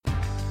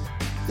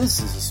This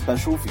is a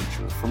special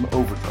feature from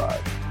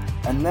Overdrive.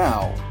 And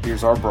now,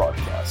 here's our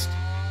broadcast.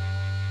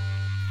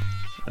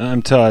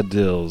 I'm Todd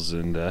Dills,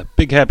 and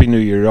big Happy New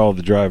Year to all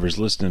the drivers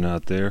listening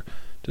out there.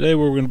 Today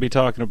we're going to be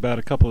talking about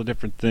a couple of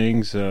different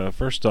things.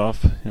 First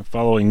off,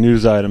 following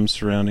news items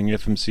surrounding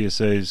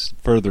FMCSA's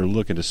further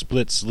look into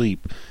split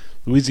sleep,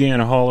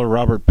 Louisiana hauler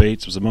Robert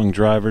Bates was among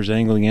drivers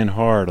angling in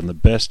hard on the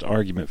best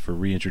argument for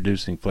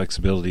reintroducing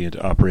flexibility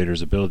into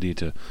operators' ability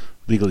to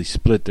legally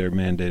split their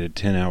mandated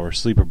 10-hour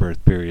sleeper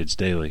berth periods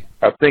daily.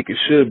 I think it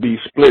should be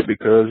split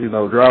because,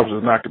 drivers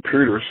are not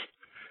computers.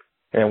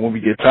 And when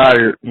we get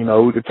tired,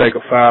 we could take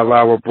a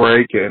 5-hour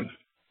break and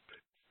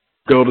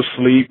go to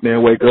sleep,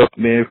 then wake up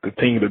and then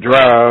continue to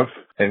drive.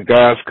 And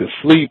guys could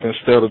sleep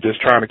instead of just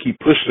trying to keep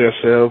pushing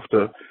themselves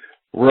to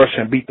rush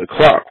and beat the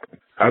clock.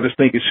 I just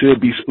think it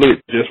should be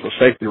split just for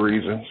safety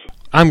reasons.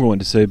 I'm going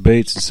to say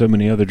Bates and so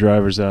many other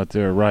drivers out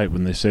there are right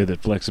when they say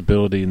that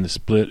flexibility in the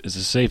split is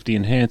a safety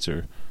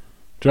enhancer.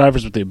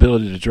 Drivers with the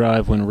ability to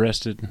drive when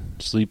rested,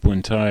 sleep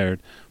when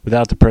tired,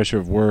 without the pressure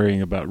of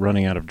worrying about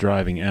running out of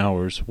driving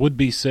hours, would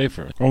be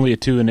safer. Only a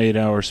 2 and 8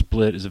 hour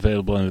split is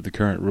available under the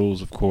current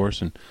rules, of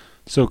course, and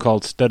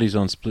so-called studies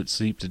on split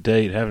sleep to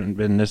date haven't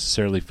been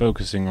necessarily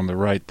focusing on the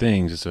right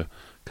things, as a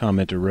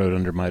commenter wrote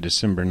under my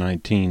December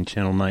 19,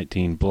 Channel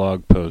 19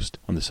 blog post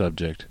on the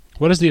subject.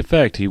 What is the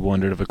effect, he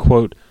wondered, of a,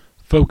 quote,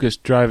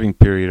 focused driving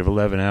period of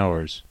 11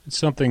 hours? It's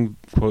something,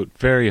 quote,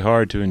 very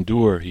hard to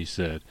endure, he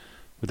said,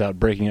 without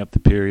breaking up the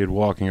period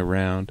walking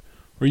around,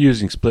 or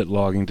using split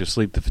logging to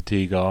sleep the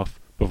fatigue off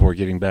before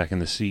getting back in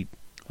the seat.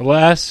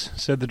 Alas,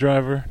 said the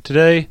driver,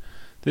 today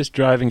this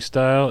driving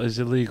style is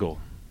illegal.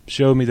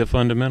 Show me the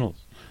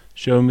fundamentals.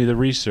 Show me the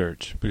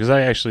research, because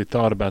I actually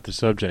thought about the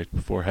subject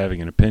before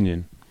having an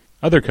opinion.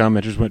 Other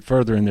commenters went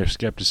further in their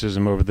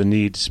skepticism over the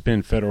need to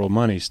spend federal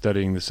money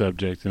studying the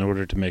subject in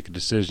order to make a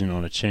decision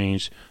on a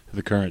change to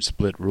the current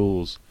split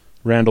rules.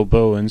 Randall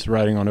Bowens,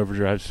 writing on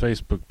Overdrive's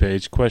Facebook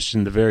page,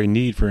 questioned the very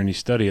need for any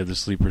study of the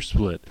sleeper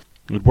split.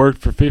 It worked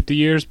for 50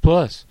 years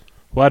plus.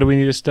 Why do we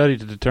need a study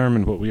to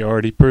determine what we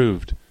already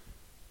proved?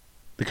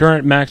 The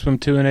current maximum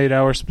 2 and 8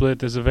 hour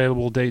split is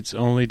available dates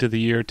only to the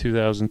year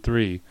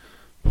 2003.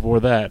 Before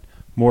that,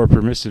 more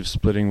permissive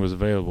splitting was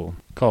available.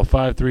 Call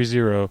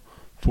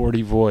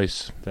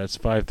 530-40-VOICE. That's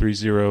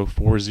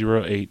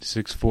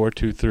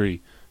 530-408-6423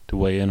 to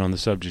weigh in on the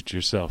subject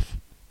yourself.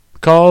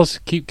 Calls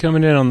keep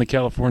coming in on the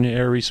California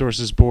Air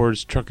Resources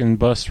Board's truck and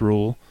bus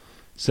rule,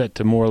 set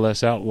to more or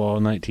less outlaw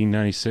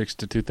 1996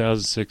 to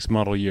 2006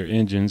 model year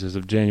engines as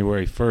of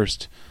January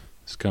 1st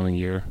this coming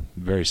year,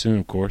 very soon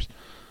of course,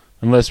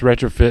 unless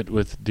retrofit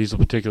with diesel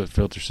particulate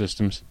filter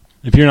systems.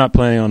 If you're not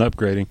planning on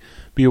upgrading,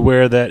 be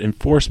aware that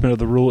enforcement of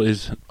the rule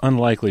is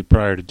unlikely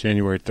prior to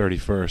January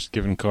 31st,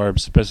 given CARB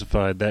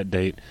specified that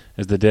date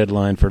as the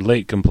deadline for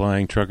late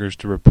complying truckers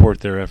to report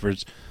their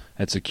efforts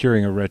at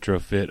securing a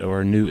retrofit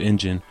or a new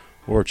engine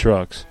or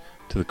trucks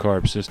to the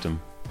CARB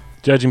system.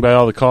 Judging by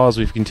all the calls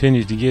we've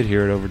continued to get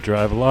here at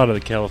Overdrive, a lot of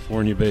the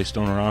California-based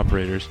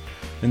owner-operators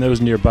and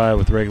those nearby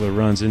with regular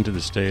runs into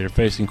the state are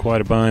facing quite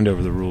a bind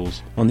over the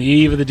rules. On the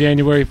eve of the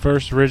January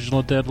 1st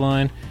original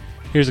deadline,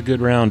 here's a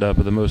good roundup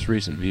of the most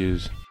recent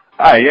views.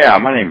 Hi,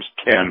 my name's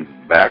Ken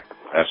Beck,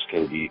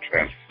 SKD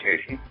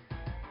Transportation.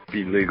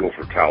 Be legal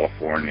for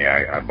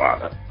California. I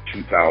bought a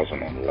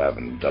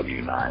 2011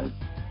 W9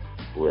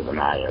 with an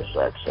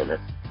ISX in it.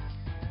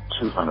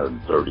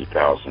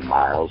 230,000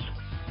 miles.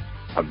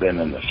 I've been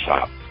in the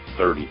shop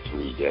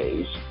 33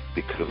 days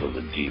because of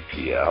the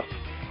DPF.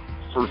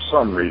 For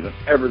some reason,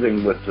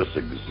 everything with this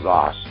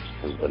exhaust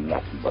has been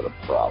nothing but a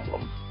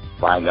problem.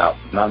 Find out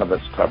none of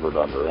it's covered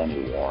under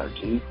any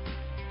warranty.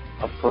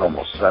 I've put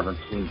almost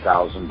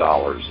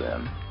 $17,000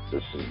 in.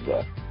 This is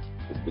the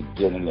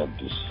beginning of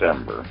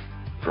December.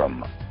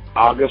 From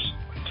August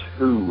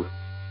to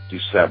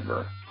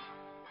December,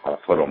 I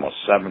put almost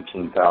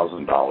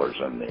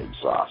 $17,000 in the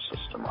exhaust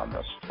system on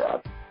this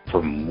truck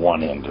from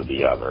one end to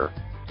the other.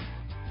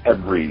 It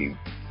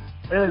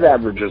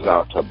averages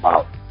out to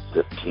about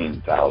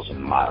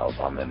 15,000 miles.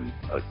 I'm in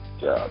a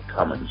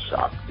Cummins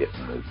shop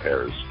getting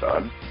repairs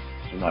done.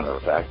 As a matter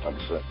of fact, I'm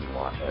sitting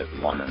at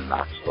one in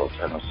Knoxville,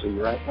 Tennessee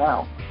right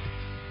now.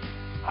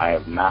 I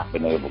have not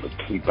been able to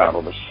keep out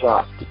of the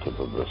shop because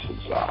of this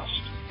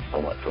exhaust. I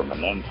went from an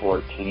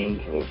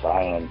N14 to this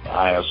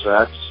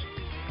ISX,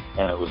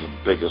 and it was the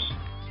biggest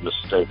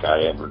mistake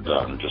I ever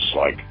done, just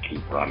so I could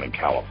keep running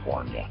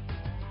California.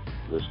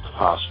 This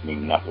cost me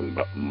nothing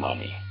but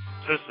money.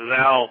 This is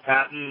Al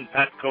Patton,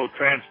 Patco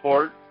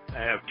Transport. I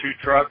have 2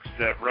 trucks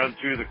that run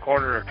through the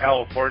corner of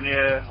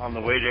California on the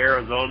way to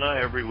Arizona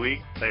every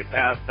week. If they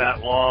pass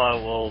that law,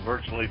 it will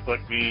virtually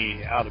put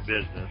me out of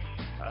business.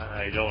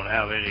 I don't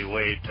have any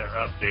way to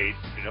update.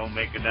 We don't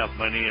make enough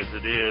money as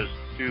it is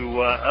to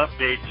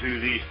update to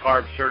these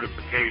CARB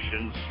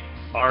certifications.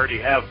 I already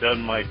have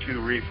done my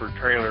 2 reefer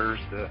trailers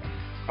that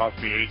cost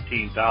me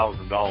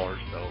 $18,000,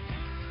 so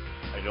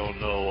I don't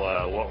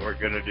know what we're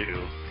going to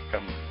do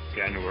come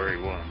January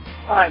 1.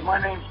 Hi, my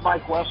name's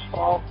Mike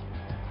Westfall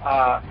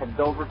from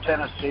Dover,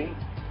 Tennessee.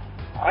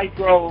 I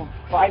drove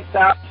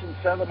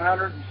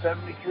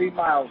 5,773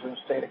 miles in the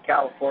state of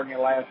California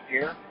last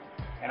year,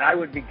 and I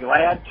would be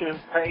glad to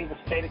pay the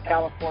state of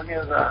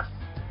California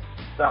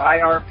the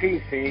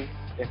IRP fee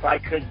if I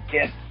could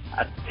get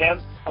a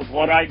tenth of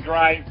what I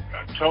drive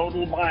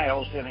total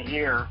miles in a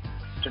year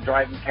to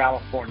drive in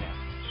California,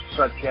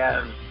 such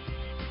as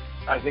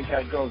I think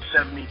I drove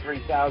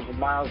 73,000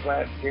 miles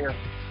last year,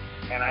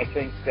 and I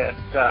think that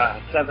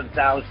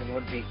 7,000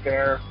 would be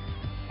fair,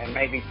 and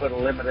maybe put a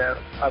limit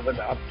of it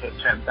up to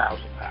 10,000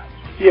 pounds.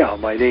 Yeah,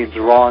 my name's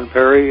Ron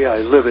Perry. I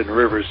live in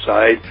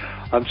Riverside.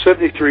 I'm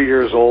 73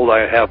 years old.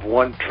 I have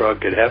one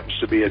truck. It happens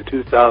to be a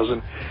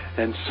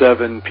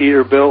 2007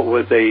 Peterbilt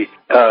with a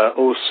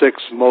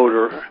 06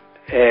 motor,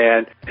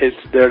 and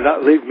they're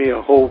not leaving me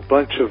a whole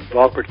bunch of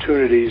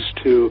opportunities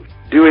to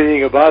do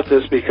anything about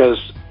this because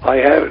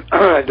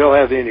I don't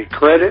have any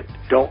credit,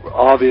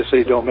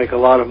 obviously don't make a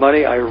lot of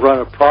money. I run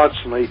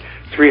approximately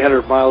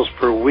 300 miles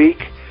per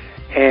week,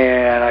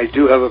 and I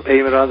do have a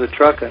payment on the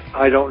truck.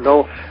 I don't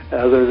know,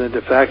 other than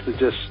the fact that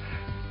just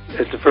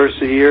at the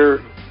first of the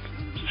year,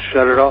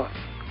 shut it off.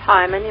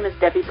 Hi, my name is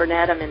Debbie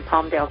Burnett. I'm in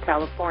Palmdale,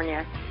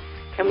 California.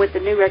 And with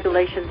the new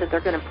regulations that they're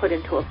going to put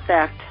into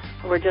effect,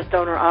 we're just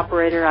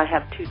owner-operator. I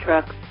have two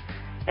trucks,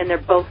 and they're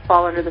both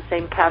fall under the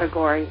same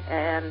category.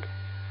 And,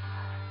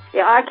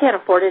 yeah, I can't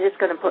afford it. It's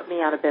going to put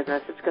me out of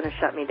business. It's going to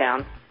shut me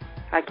down.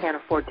 I can't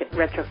afford to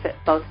retrofit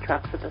both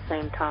trucks at the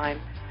same time,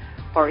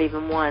 or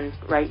even one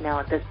right now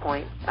at this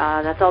point.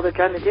 That's all they're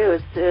trying to do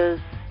is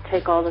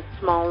take all the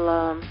small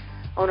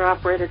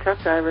owner-operator truck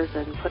drivers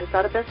and put us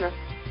out of business.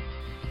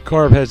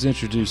 CARB has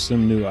introduced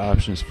some new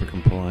options for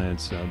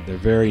compliance. They're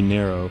very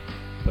narrow,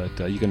 but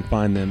you can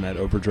find them at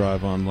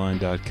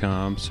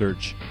overdriveonline.com.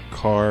 Search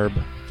CARB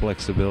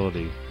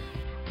Flexibility.